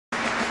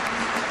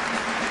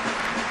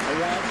I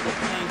want the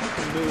tanks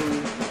to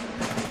move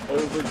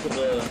over to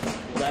the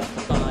left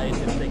side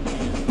if they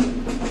can.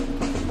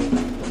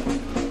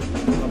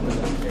 Cover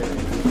that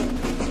area.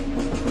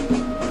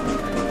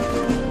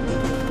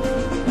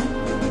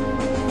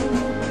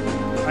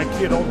 I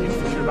cleared all the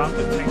infantry around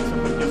the tank, so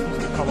we just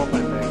need to come up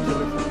and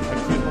kill it. I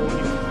cleared all the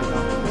infantry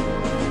around.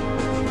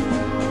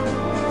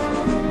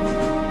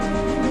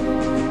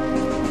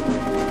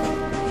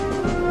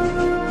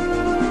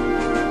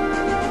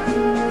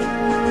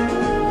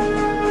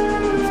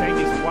 The tank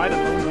is quite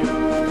alone here.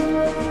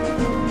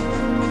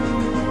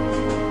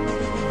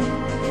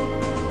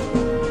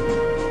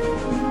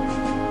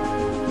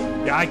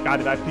 Yeah, I got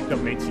it. I picked up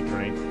Melchett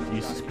grenade.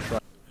 Jesus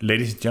Christ.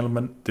 Ladies and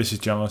gentlemen, this is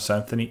General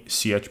Anthony,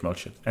 CH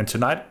Melchett, and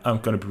tonight I'm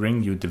going to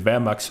bring you the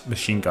Wehrmacht's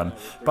machine gun,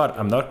 but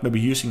I'm not going to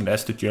be using it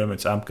as the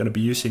Germans. I'm going to be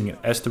using it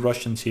as the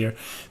Russians here,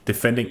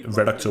 defending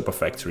Red October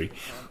factory.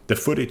 The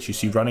footage you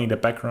see running in the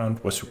background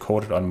was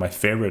recorded on my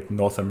favorite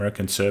North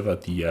American server,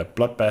 the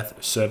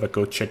Bloodbath server.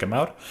 Go check them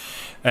out.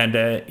 And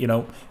you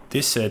know,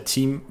 this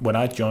team, when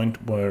I joined,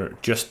 were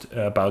just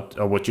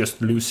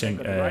losing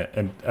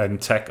an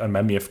attack on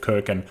Mammoth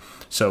Kirk, and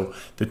so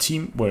the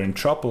team were in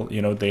trouble.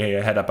 You know, they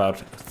had about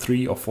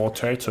 3 or 4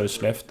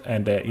 territories left,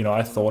 and you know,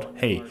 I thought,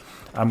 hey,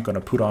 I'm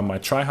gonna put on my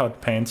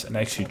tryhard pants and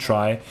actually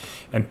try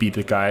and be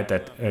the guy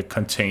that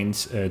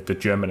contains the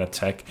German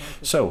attack.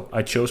 So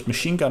I chose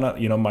machine gunner,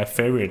 you know, my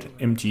favorite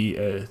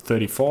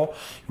MG34. You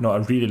know, I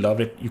really love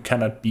it. You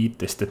cannot beat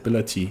the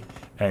stability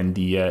and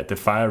the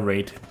fire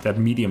rate, that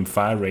medium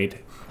fire rate,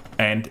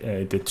 and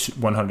the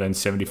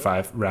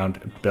 175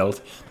 round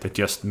belt that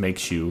just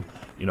makes you,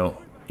 you know,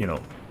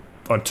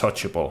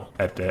 untouchable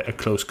at a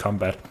close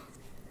combat.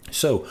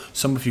 So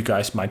some of you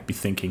guys might be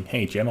thinking,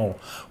 hey General,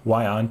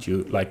 why aren't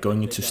you like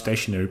going into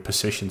stationary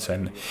positions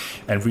and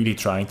really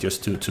trying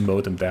just to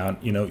mow them down?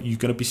 You know, you're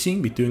going to be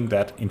seeing me doing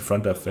that in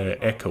front of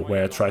Echo,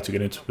 where I try to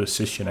get into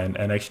position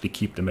and actually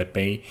keep them at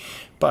bay.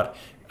 But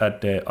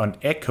on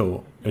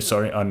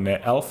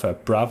Alpha,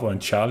 Bravo,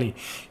 and Charlie,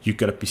 you're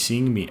gonna be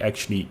seeing me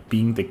actually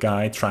being the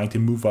guy trying to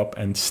move up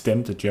and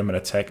stem the German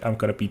attack. I'm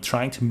gonna be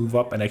trying to move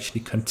up and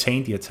actually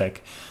contain the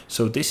attack.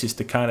 So this is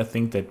the kind of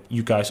thing that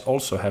you guys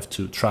also have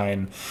to try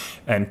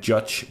and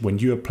judge when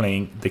you're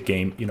playing the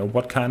game. You know,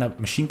 what kind of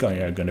machine gun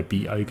are you gonna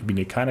be? Are you gonna be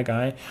the kind of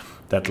guy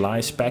that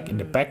lies back in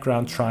the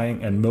background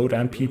trying and mow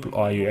down people,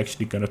 or are you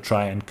actually going to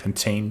try and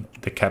contain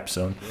the cap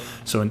zone?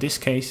 So in this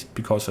case,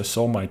 because I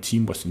saw my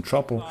team was in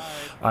trouble,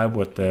 I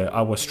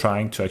was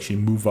trying to actually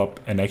move up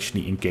and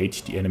actually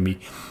engage the enemy.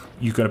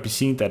 You're going to be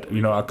seeing that,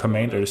 you know, our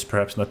commander is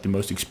perhaps not the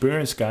most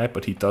experienced guy,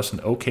 but he does an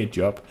okay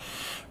job.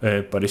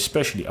 But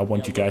especially, I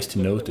want you guys to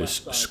know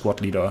this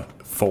squad leader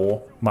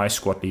 4, my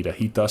squad leader.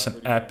 He does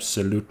an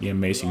absolutely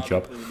amazing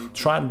job.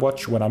 Try and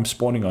watch when I'm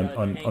spawning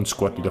on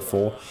squad leader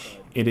 4.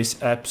 It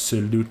is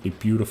absolutely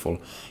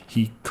beautiful.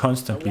 He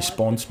constantly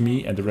spawns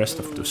me and the rest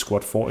of the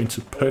squad 4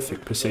 into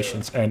perfect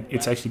positions, and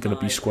it's actually going to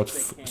be squad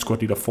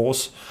leader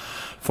 4's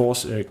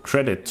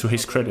credit to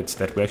his credits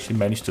that we actually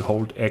managed to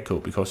hold Echo,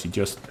 because he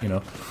just, you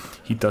know,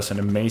 he does an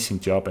amazing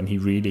job and he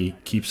really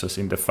keeps us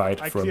in the fight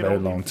for a very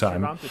long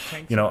time.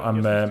 You know,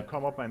 I'm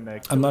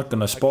not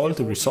gonna spoil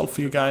the result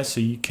for you guys, so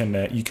you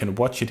can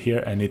watch it here,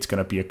 and it's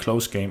gonna be a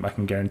close game. I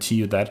can guarantee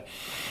you that.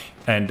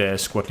 And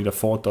squad leader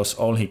 4 does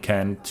all he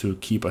can to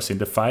keep us in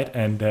the fight,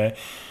 and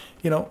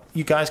you know,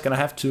 you guys gonna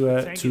have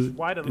to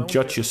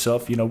judge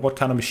yourself. You know, what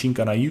kind of machine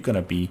gun are you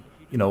gonna be?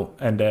 You know,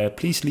 and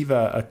please leave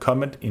a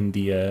comment in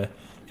the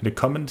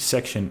comment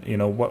section. You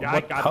know, what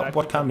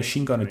kind of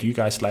machine gunner do you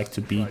guys like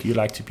to be? Do you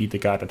like to be the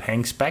guy that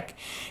hangs back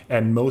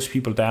and mows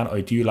people down,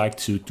 or do you like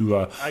to do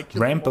a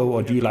Rambo,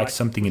 or do you like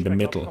something in the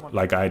middle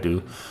like I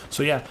do?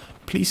 So yeah,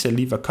 please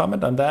leave a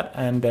comment on that,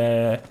 and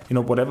you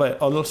know, whatever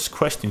other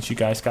questions you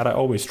guys got, I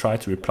always try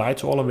to reply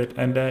to all of it.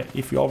 And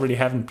if you already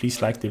haven't,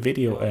 please like the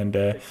video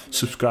and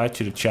subscribe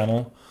to the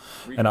channel,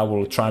 and I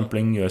will try and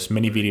bring you as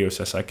many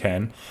videos as I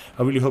can.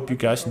 I really hope you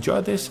guys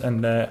enjoyed this,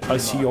 and I'll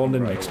see you all in the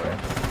next one.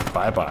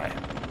 Bye bye.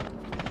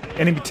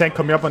 Enemy tank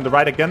coming up on the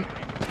right again.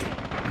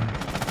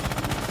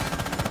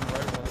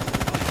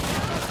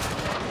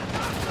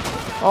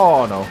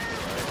 Oh no.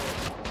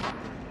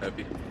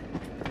 Heavy.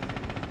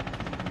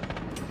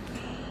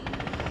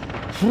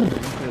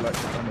 They're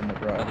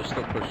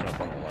still pushing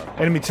up on the left.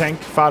 Enemy tank,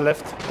 far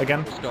left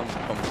again. This gun's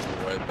coming to the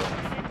right, but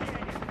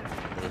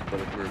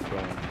there's a group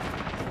going.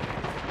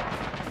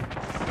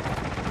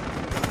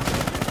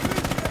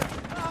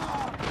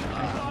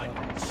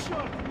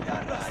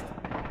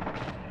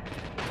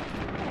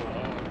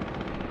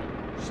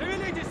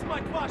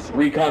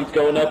 Recon's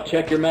going up,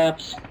 check your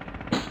maps.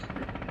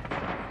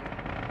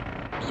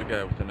 There's a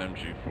guy with an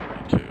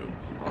MG42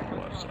 on the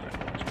left side.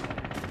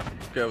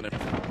 There's a guy with an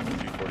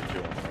MG42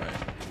 on the right,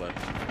 left.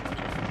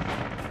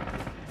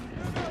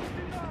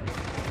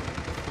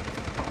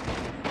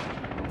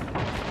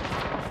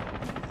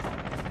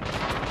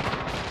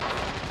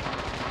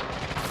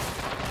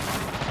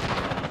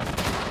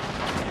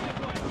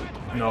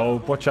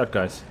 No, watch out,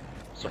 guys.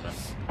 Sorry, man.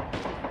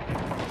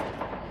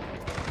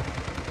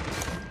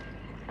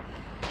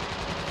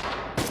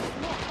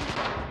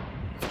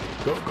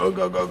 Go, go,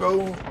 go, go,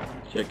 go.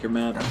 Check your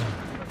map.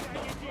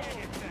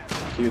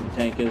 See where the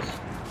tank is.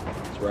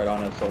 It's right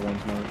on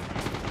SL1's mark.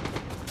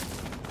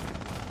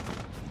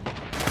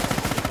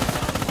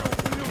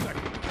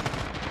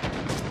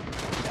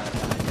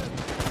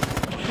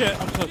 Shit,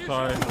 I'm so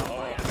sorry.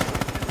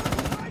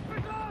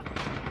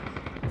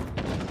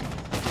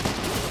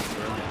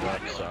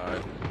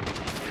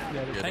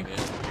 Yeah, the tank.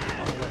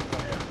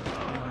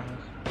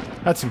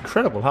 That's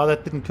incredible how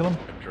that didn't kill him.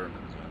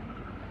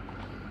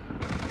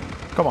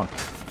 Come on.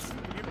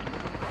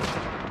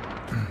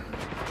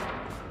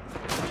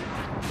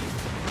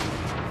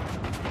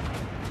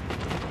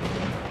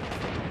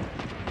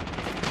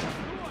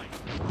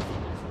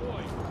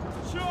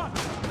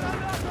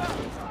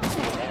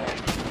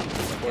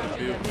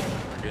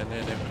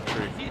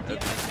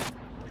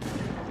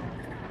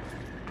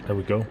 There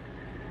we go.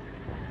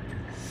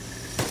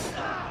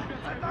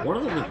 One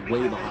of them is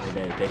way behind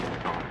that big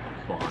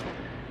spawn.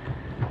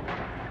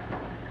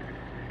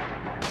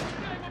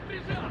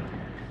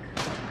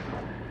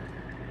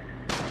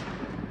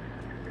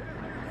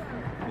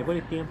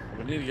 Anybody see him?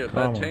 We need to get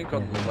that tank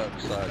on the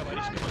left side.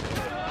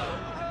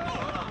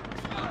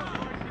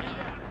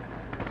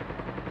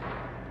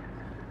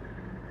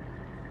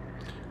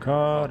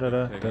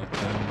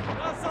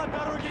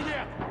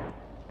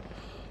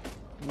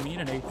 We need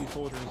an AT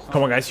soldier.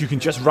 Come on, guys, you can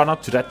just run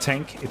up to that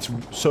tank. It's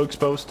so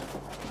exposed.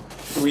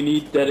 We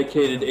need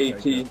dedicated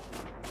AT.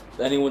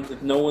 Anyone,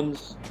 if no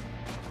one's...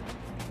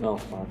 No,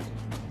 fuck.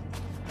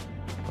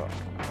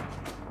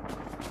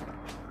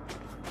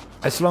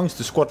 As long as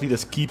the squad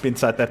leaders keep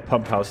inside that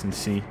pump house and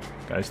see,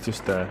 guys,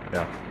 just,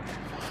 yeah.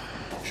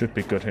 Should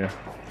be good here.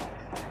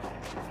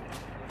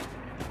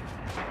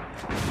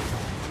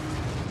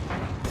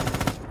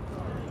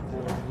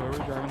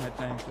 Whoever's driving that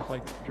tank just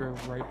like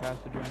drove right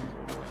past the Germans.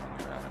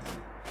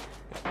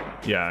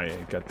 Yeah,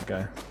 you got the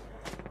guy.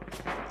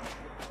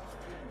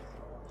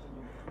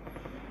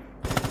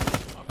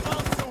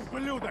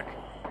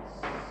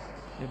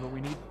 Yeah, but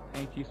we need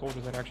AT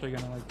soldiers that are actually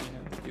gonna like,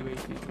 do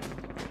AT.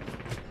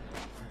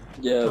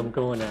 Yeah, I'm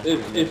going after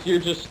if you're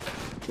just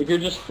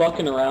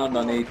fucking around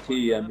on AT,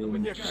 I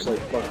mean, just like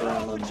fuck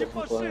around on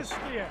different players.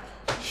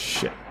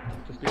 Shit.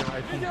 Just do your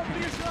rifle.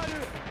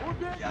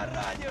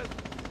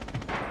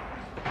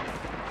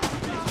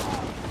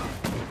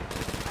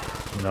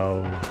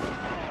 No.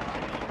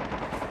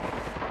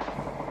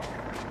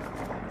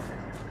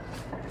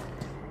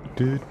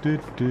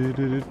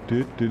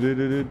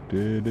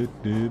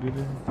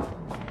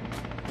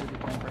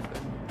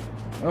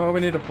 Oh, we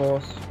need a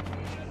force.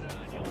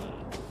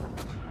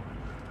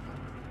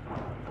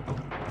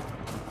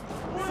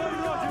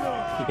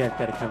 You guys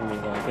gotta cover me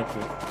while I get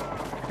you.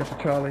 Get the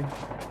Charlie.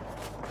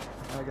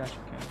 I got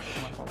you,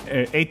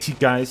 Ken. 80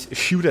 guys,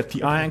 shoot at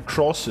the iron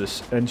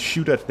crosses and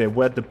shoot at the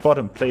where the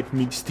bottom plate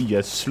meets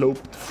the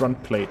sloped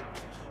front plate,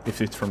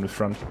 if it's from the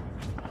front.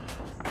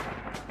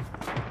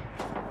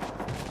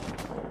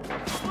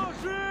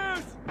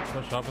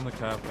 Push up in the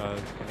cab,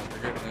 guys.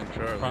 They're getting in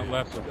Charlie. Front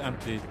left is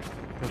empty.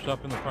 Push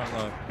up in the front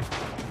left.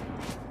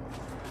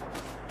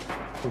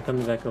 I'm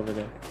coming back over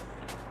there.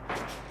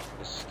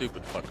 A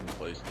stupid fucking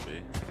place to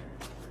be.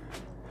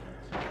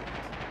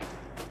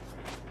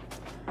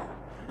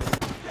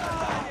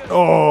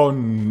 Oh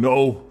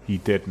no, he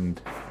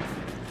didn't.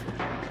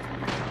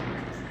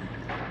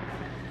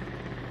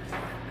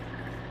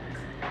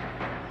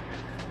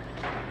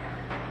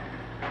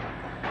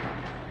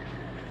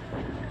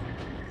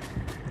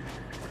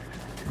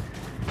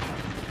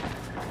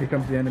 Here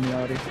comes the enemy,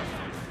 Audi. It's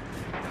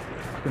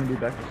gonna be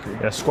back to sea.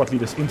 Yeah, squad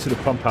leaders into the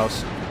pump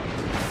house.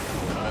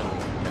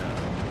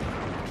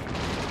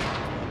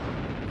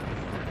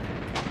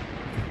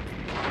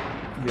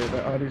 Yeah,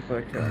 the Audi's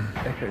like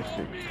Echo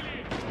 6.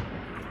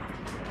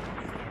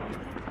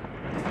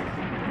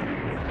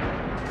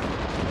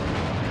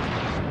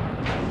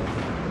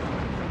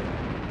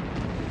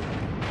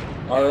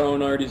 Our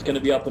own Artie's gonna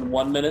be up in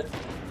 1 minute.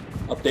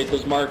 Update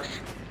those marks.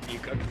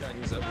 Никогда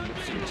не забуду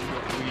все эти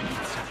мертвые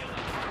лица.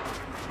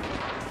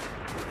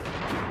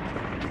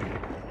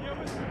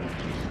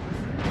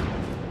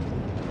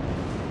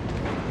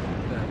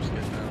 Damn, just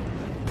getting out.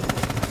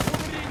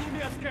 Умри,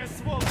 немецкая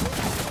сволочь!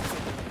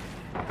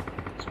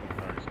 This one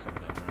party's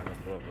coming down right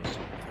above us.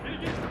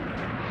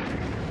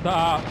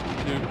 Stop,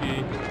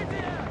 Dookie.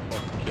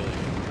 Fucking kill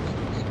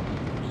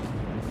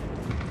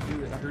you.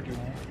 Dude, I heard you,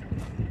 man.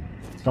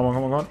 Come on,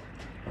 come on, come on.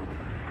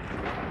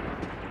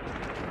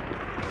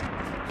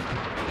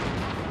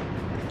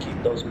 Keep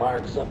those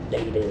marks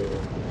updated.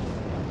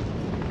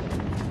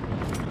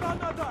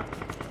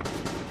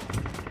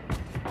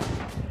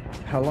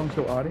 How long's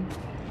till Audi?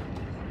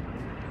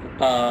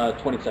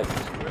 20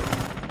 seconds.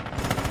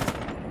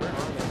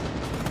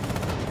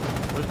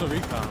 Where's the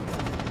recon?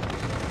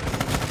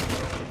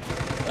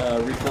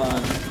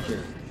 Recon.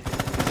 Here.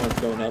 One's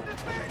going up.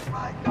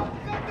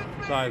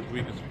 Size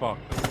weak as fuck.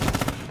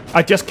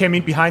 I just came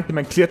in behind them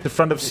and cleared the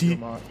front of C.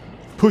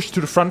 Push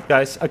to the front,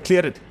 guys. I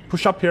cleared it.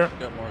 Push up here.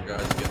 Got more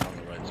guys getting on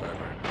the right side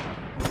right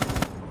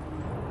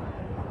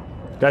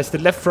now. Guys, the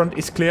left front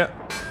is clear.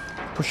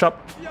 Push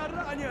up.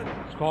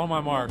 Call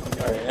my mark.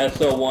 Alright,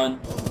 SO1.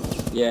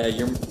 Yeah,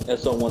 your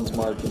SO1's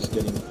mark is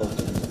getting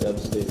fucking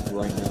devastated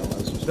right now.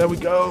 There we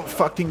go.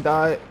 Fucking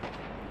die.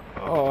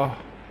 Oh.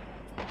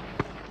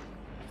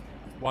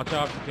 Watch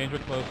out, danger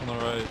close on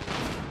the right.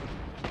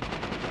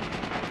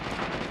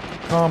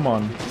 Come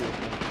on.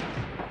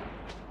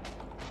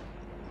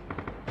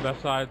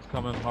 Left side's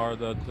coming hard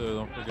though too,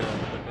 don't forget.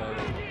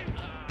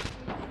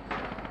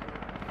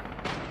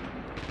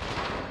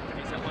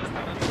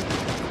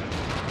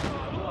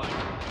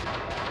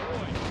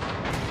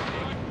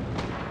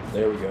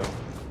 There we go.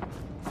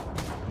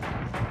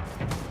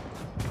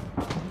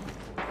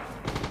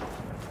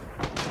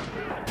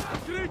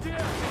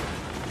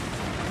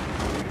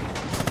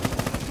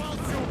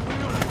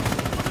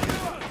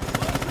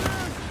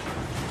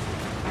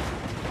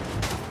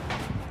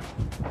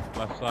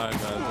 Left side,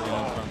 guys.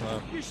 Front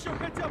left. Еще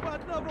хотя бы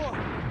одного!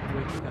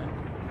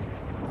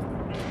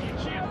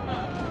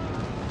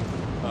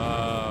 Oh,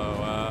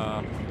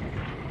 wow.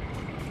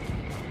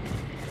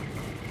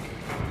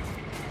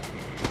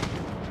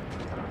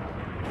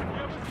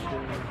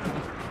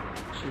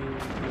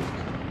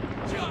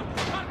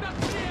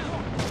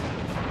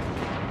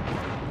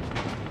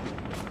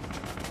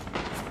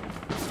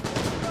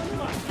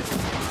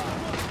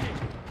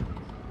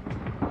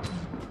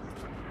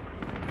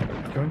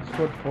 Join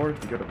squad 4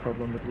 if you got a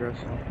problem with your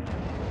SL.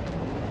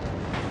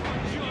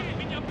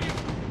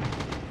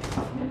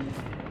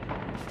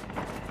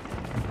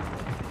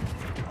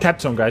 Cap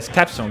zone, guys.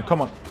 Cap zone.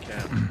 Come on.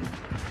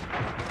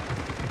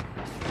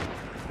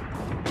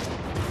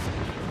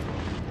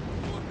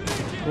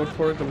 Squad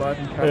 4 is alive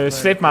and cap.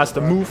 Slave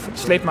Master, move.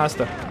 Slave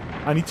Master.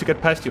 I need to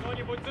get past you.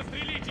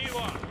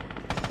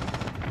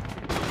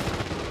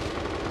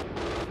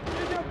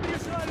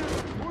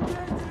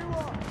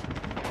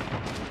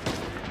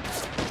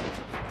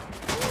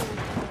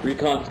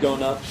 Recon's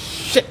going up.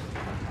 Shit.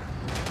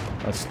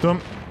 That's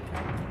dumb.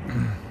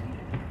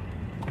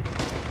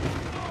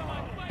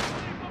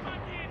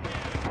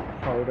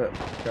 Hold it.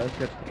 Guys,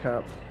 get the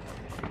cap.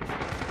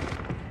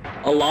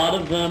 A lot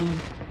of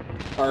them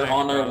are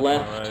on our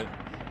left,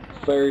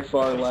 very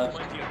far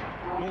left.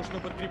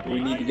 We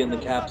need to get in the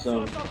cap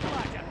zone.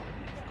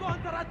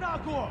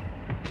 Контратаку!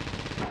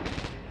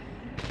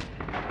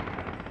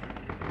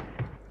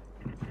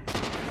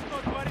 Что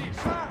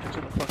творишь, а? Get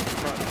to the fucking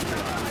front.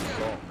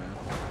 Assault, man.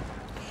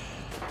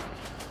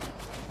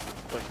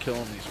 By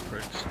killing these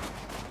pricks.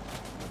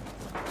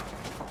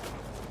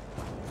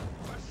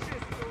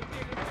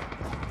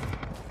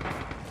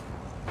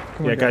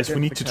 Yeah, guys, we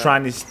need to try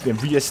and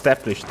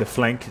re-establish the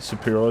flank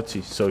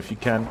superiority. So if you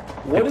can,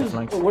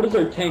 What is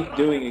our tank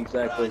doing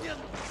exactly?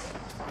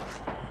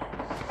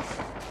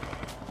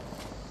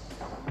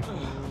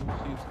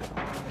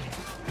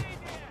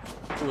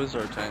 Who is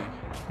our tank?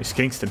 It's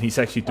Kingston. He's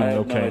actually doing I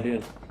have no okay.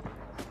 idea.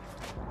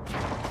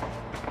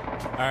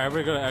 Alright,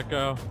 we're gonna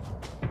echo.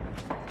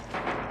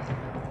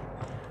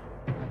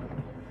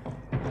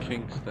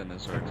 Kingston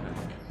is our tank.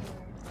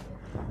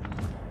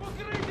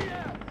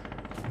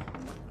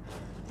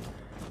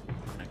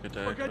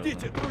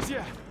 Погодите,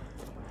 друзья!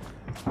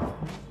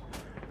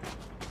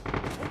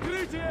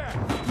 Укрытие!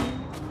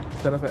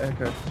 Set up an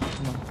echo.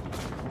 Come on.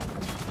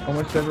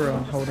 Almost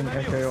everyone holding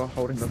echo or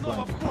holding the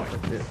flank.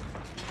 That's it.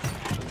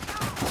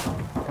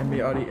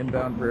 Enemy already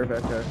inbound rear of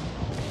echo.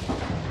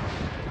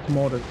 It's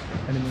mortars.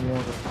 Enemy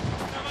mortars.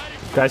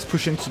 Guys,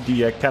 push into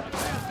the cap.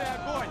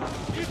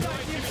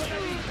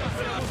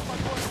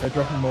 They're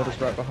dropping mortars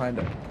right behind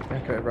it.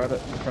 Echo, right in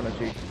front of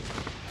G.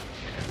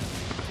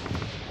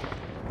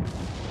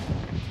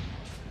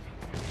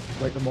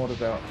 Wait the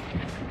mortars out.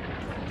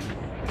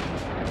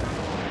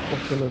 Or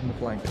still in the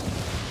flank.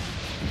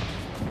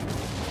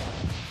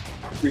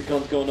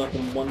 Recon's going up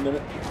in 1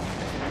 minute.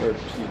 Or,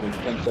 excuse me,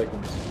 10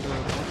 seconds.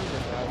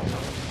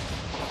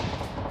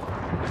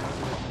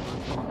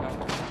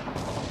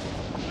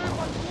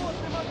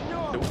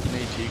 It was an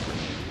AT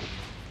grenade.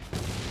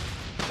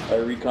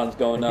 Alright, Recon's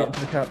going Get up. into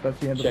the cap, that's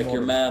the end Check of the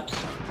your mortars.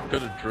 maps.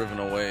 Could have driven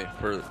away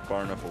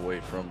far enough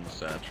away from the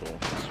satchel.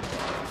 to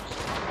survive.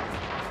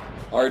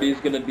 Artie's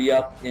gonna be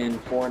up in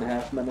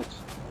 4.5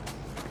 minutes.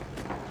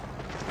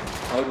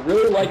 I would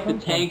really like the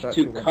tank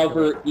to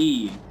cover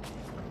E.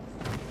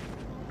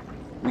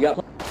 We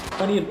got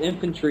plenty of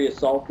infantry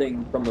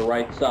assaulting from the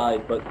right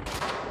side, but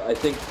I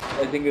think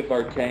if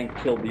our tank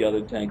killed the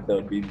other tank, that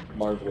would be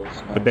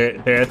marvelous. But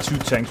there are two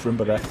tanks,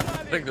 remember that.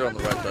 I think they're on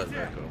the right side of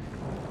Echo.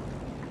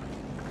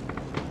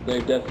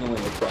 They're definitely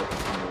assaulting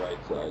from the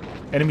right side.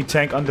 Enemy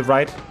tank on the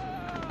right.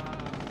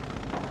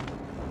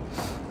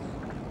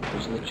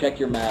 Just check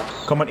your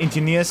maps. Come on,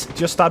 engineers.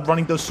 Just start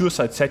running those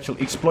suicide satchel.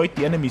 Exploit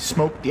the enemy's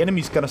smoke. The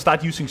enemy's gonna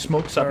start using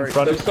smokes up in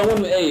front. If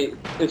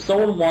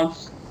someone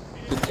wants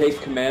to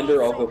take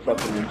commander, I'll go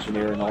fucking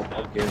engineer and I'll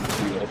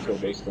guarantee you I'll kill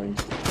those things.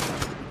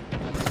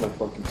 It's my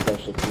fucking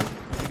specialty.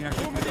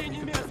 Умри,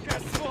 немецкая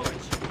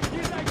сволочь!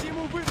 Не дайте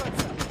ему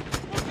выбраться!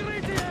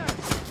 Укрытие!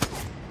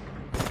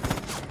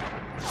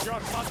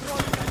 Черт,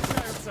 патроны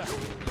кончаются!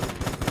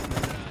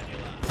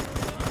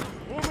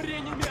 Умри,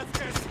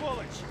 немецкая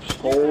сволочь!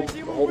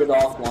 hold it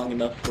off long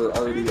enough for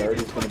Artie.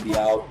 Artie's gonna be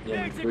out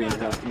in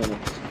 3.5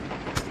 minutes.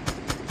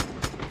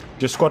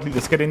 Just squad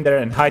leaders, get in there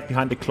and hide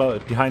behind the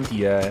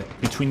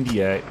between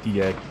the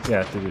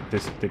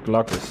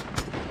lockers.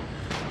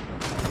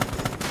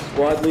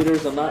 Squad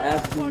leaders, I'm not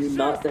asking you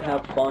not to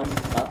have fun,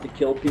 not to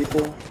kill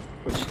people,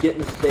 but just get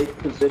in a safe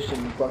position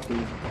and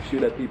fucking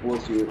shoot at people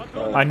as you.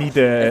 I need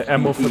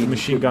ammo for the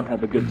machine gun.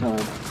 Have a good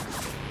time.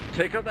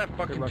 Take out that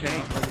fucking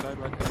tank.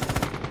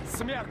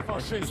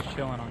 Just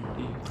chilling on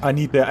D. I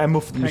need the ammo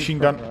for the machine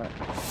gun.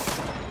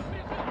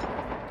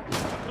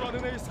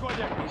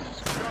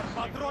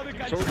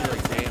 It's already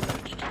like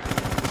damaged.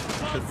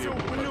 Should be able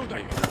to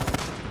take that.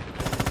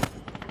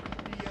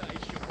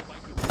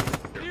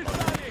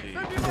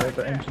 Yeah,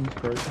 the engine's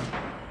broken.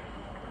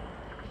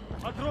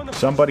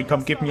 Somebody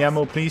come give me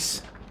ammo,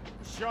 please.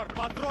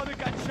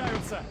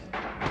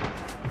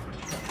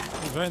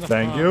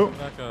 Thank you.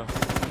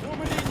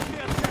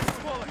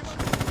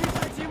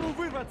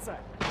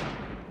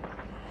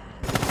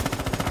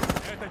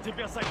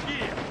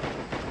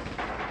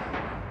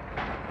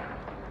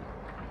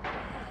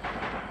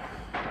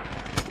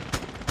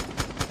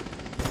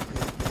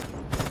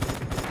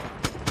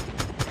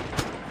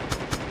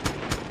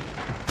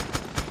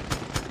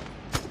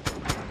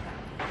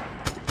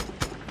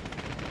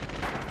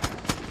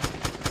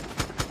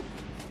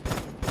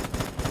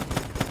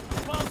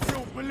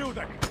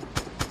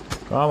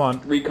 Come on.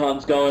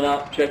 Recon's going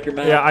up. Check your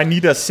map. Yeah, I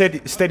need a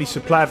steady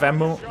supply of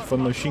ammo for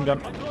the machine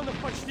gun.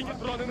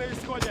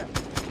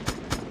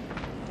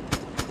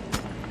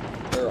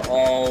 They're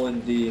all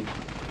in D.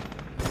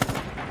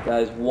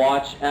 Guys,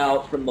 watch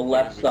out from the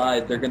left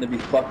side. They're gonna be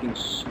fucking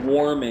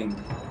swarming.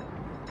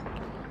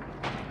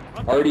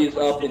 Artie is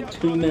up in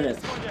 2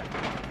 minutes.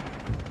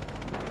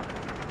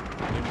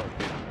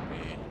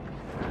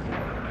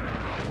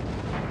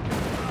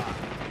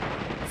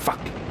 Fuck.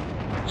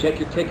 Check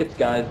your tickets,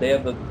 guys. They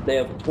have a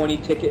 20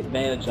 ticket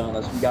advantage on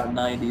us. We got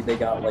 90. They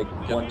got like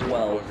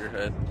 112. Your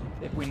head.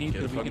 If we need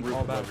to, we can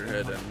fall back. Your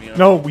head and me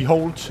No, we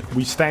hold.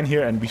 We stand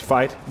here and we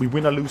fight. We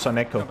win or lose on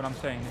No, echo. but I'm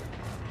saying.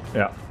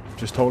 Yeah.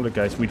 Just hold it,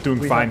 guys. We're doing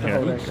We fine have to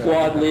hold here. Echo.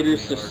 Squad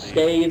leaders, just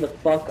stay the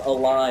fuck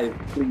alive,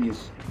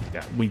 please.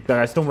 Yeah. We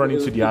guys don't run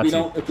into the RT.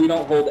 If we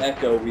don't hold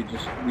Echo, we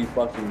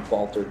fucking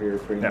falter here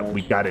pretty Yeah, much.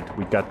 we got it.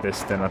 We got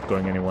this. They're not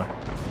going anywhere.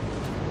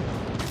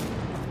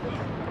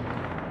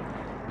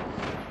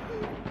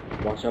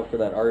 Watch out for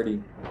that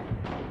Artie.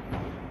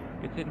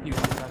 It's in you.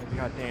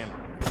 Goddamn.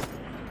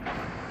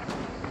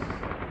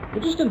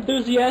 We're just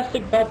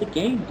enthusiastic about the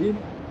game, dude.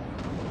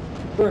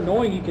 If we're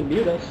annoying, you can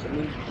mute us. I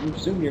mean, you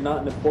assume you're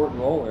not an important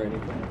role or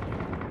anything.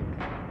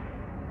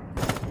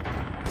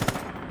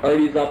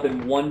 Artie's up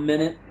in 1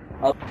 minute.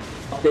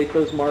 Update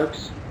those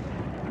marks.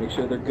 Make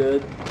sure they're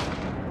good.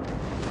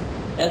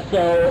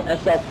 SO,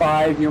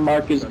 SL5, your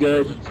mark is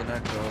good. It's an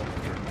echo.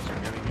 We're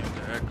getting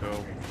into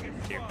echo.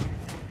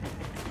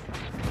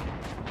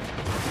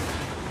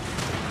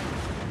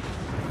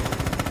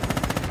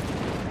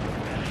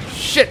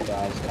 Shit!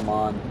 Guys, come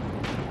on.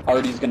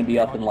 Artie's gonna be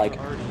up in like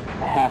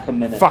half a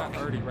minute. Fuck.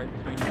 Already right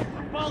between you.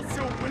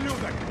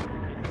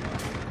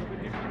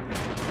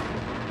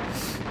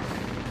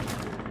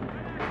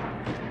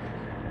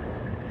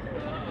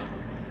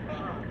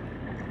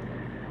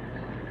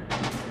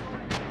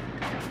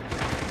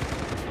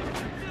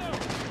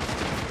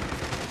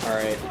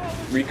 Alright.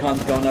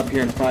 Recon's going up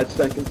here in 5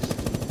 seconds.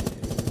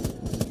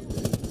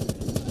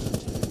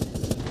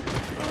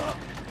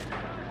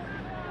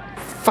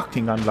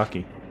 Fucking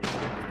unlucky.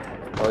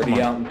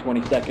 Artie out in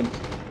 20 seconds.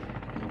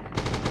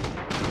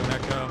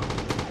 Echo.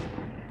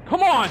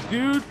 Come on,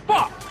 dude!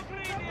 Fuck!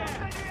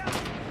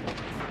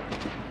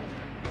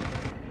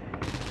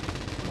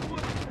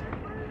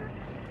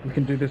 We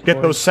can do this. Get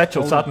boys. those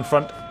satchels Hold out in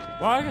front.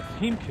 Why I got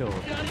team killed?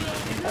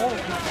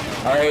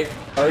 Alright,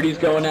 Artie's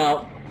going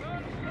out.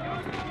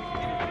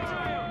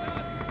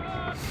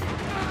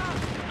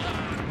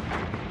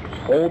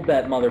 Hold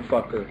that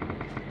motherfucker.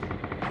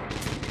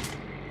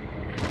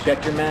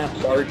 Check your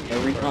maps, Artie.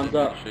 Recon's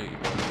up. Shit.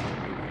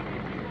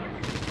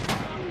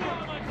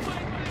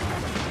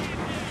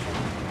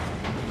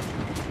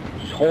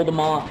 Just hold them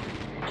off.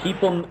 Keep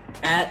them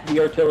at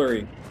the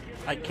artillery.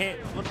 I can't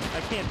look.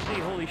 I can't see.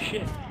 Holy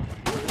shit!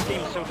 This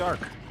game's so dark.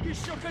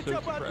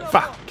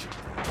 Fuck.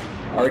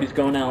 Artie's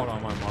going Hold out.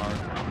 on my mark.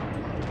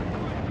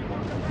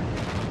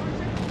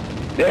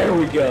 There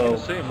we I go.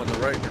 see him on the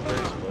right in your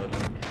face, bud.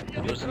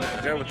 There's a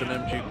guy with an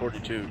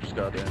MG42 just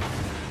got in.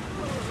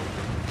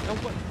 No,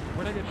 what?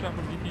 Where'd I get shot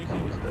from BTC?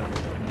 Was that?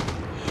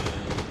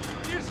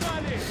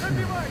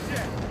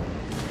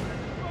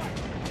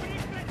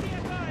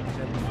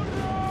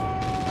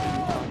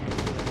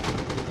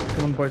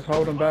 Come on, boys,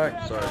 hold them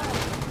back. Sorry.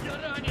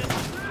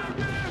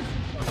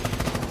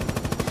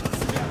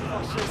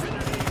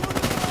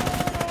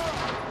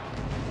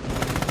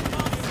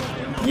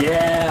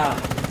 Yeah.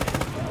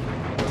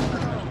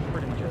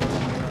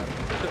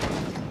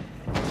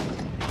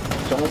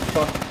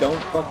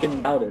 Don't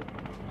fucking doubt it.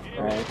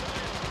 Alright.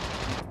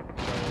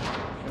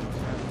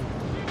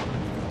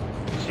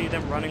 See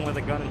them running with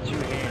a gun in 2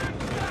 hands.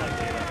 It's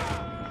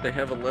like They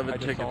have 11 I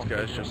just tickets, saw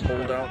guys. him. Just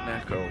hold out and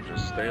Echo.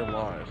 Just stay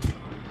alive.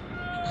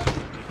 Just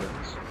 50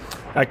 hits.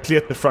 I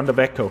cleared the front of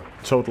Echo,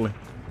 totally.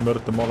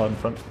 Murdered them all out in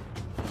front.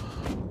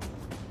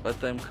 Let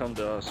them come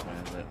to us,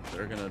 man.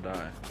 They're gonna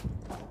die.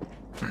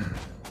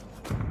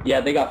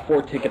 Yeah, they got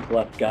 4 tickets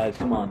left, guys.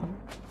 Come on.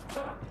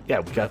 Yeah,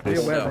 we got Be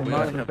this. aware, No, they we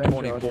might only have have a bench out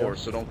 24, here.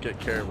 so don't get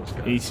careless,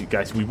 guys. Easy,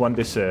 guys. We won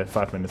this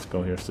 5 minutes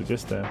ago here, so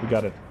just we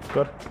got it.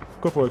 Good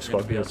work, We're gonna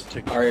squad. be able Yes. to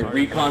take Alright, this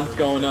recon's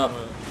going up.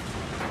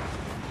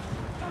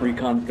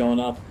 Recon's going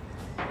up.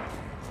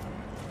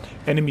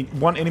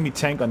 One enemy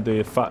tank on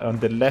the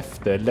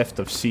left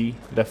of C,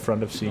 left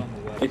front of C.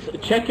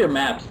 Check your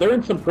maps. They're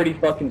in some pretty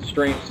fucking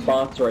strange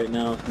spots right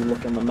now if you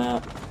look on the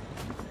map.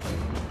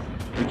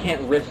 We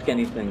can't risk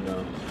anything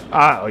though.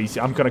 Ah, easy.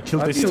 I'm gonna kill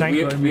this feel tank.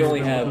 weird. We only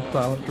have- a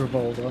silenced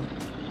revolver.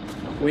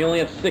 We only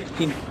have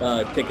 16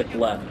 tickets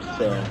left,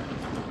 so...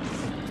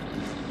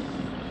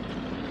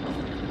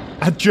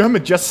 A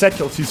German just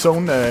settled his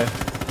own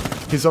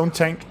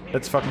tank.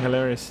 That's fucking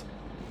hilarious.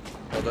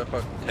 Oh, that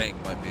fucking tank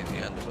might be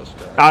the end of us,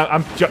 guys.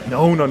 I'm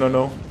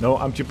no.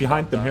 I'm just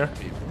behind them here.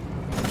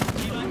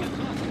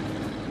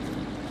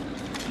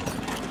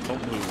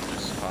 Don't move,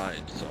 just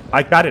hide.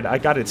 I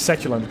got it.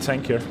 Satchel on the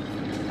tank here.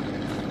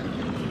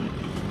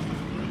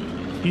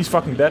 He's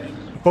fucking dead.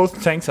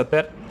 Both tanks are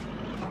dead.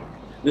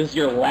 This is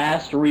your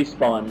last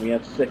respawn. We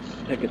have 6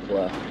 tickets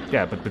left.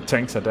 Yeah, but the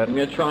tanks are dead. I'm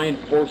gonna try and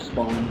force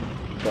spawn,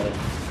 but...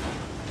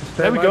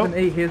 Stay There we alive go. and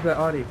E, here's that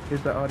Audi.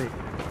 Here's that Audi.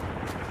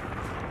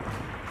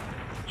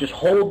 Just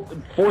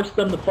force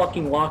them to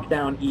fucking lock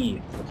down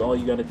E. That's all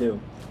you gotta do.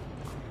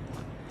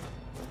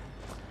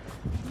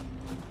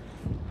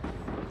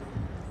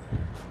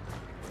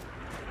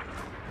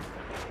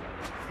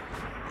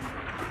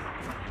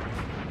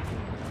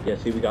 Yeah,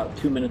 see, we got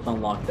 2 minutes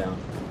on lockdown.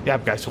 Yeah,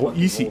 guys, so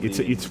easy.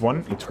 It's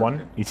one.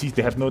 It's easy.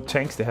 They have no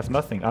tanks. They have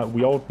nothing.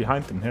 We all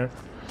behind them here.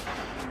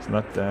 It's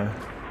not.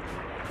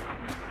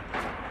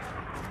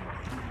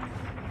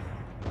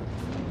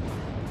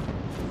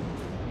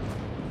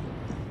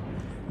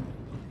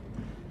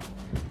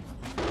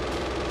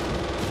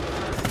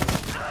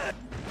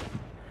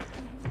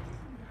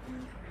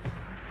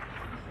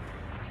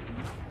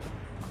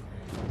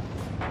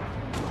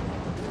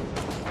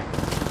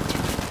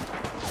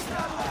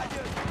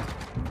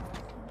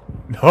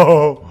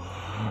 No.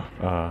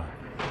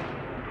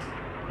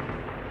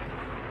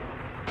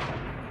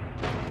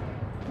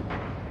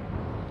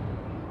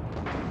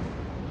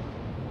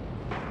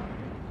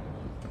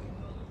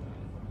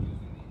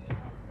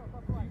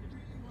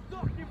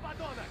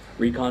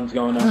 Recon's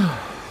going up.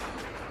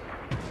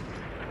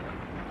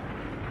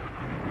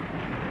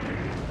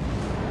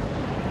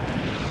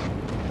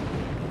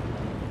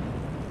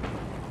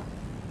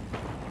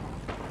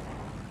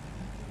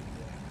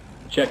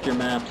 Check your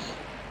maps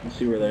and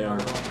see where they are.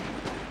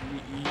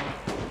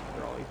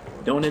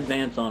 Don't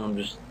advance on them,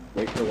 just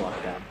wait for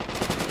lockdown.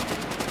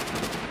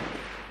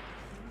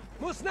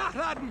 Muss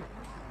nachladen!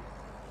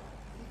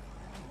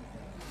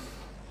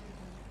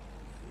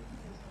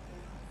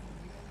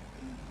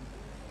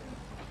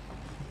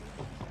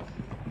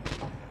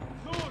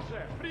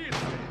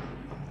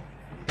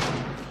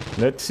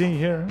 Let's see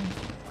here.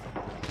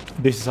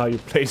 This is how you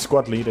play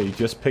squad leader. You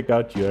just pick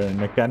out your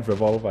Nagant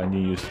revolver and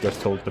you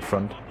just hold the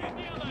front.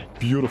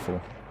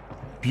 Beautiful.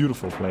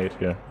 Beautiful played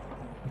here.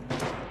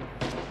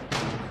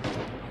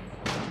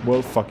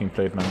 Well fucking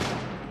played, man.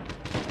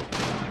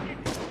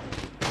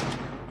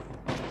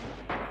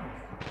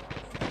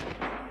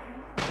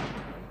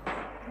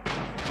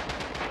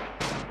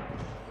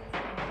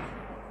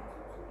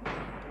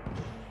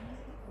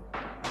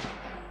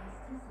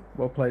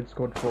 Well played,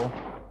 squad 4.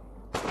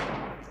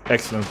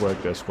 Excellent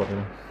work there, squad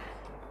leader.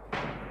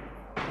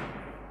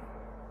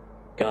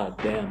 God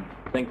damn.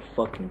 Thank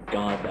fucking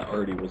God that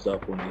already was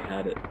up when we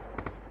had it.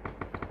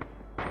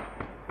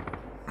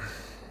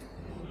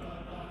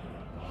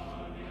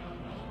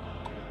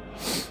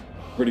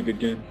 Pretty good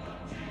game.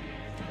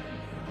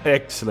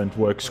 Excellent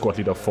work, squad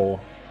leader 4.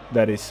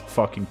 That is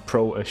fucking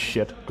pro as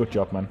shit. Good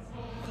job, man.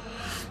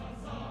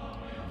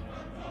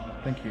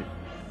 Thank you.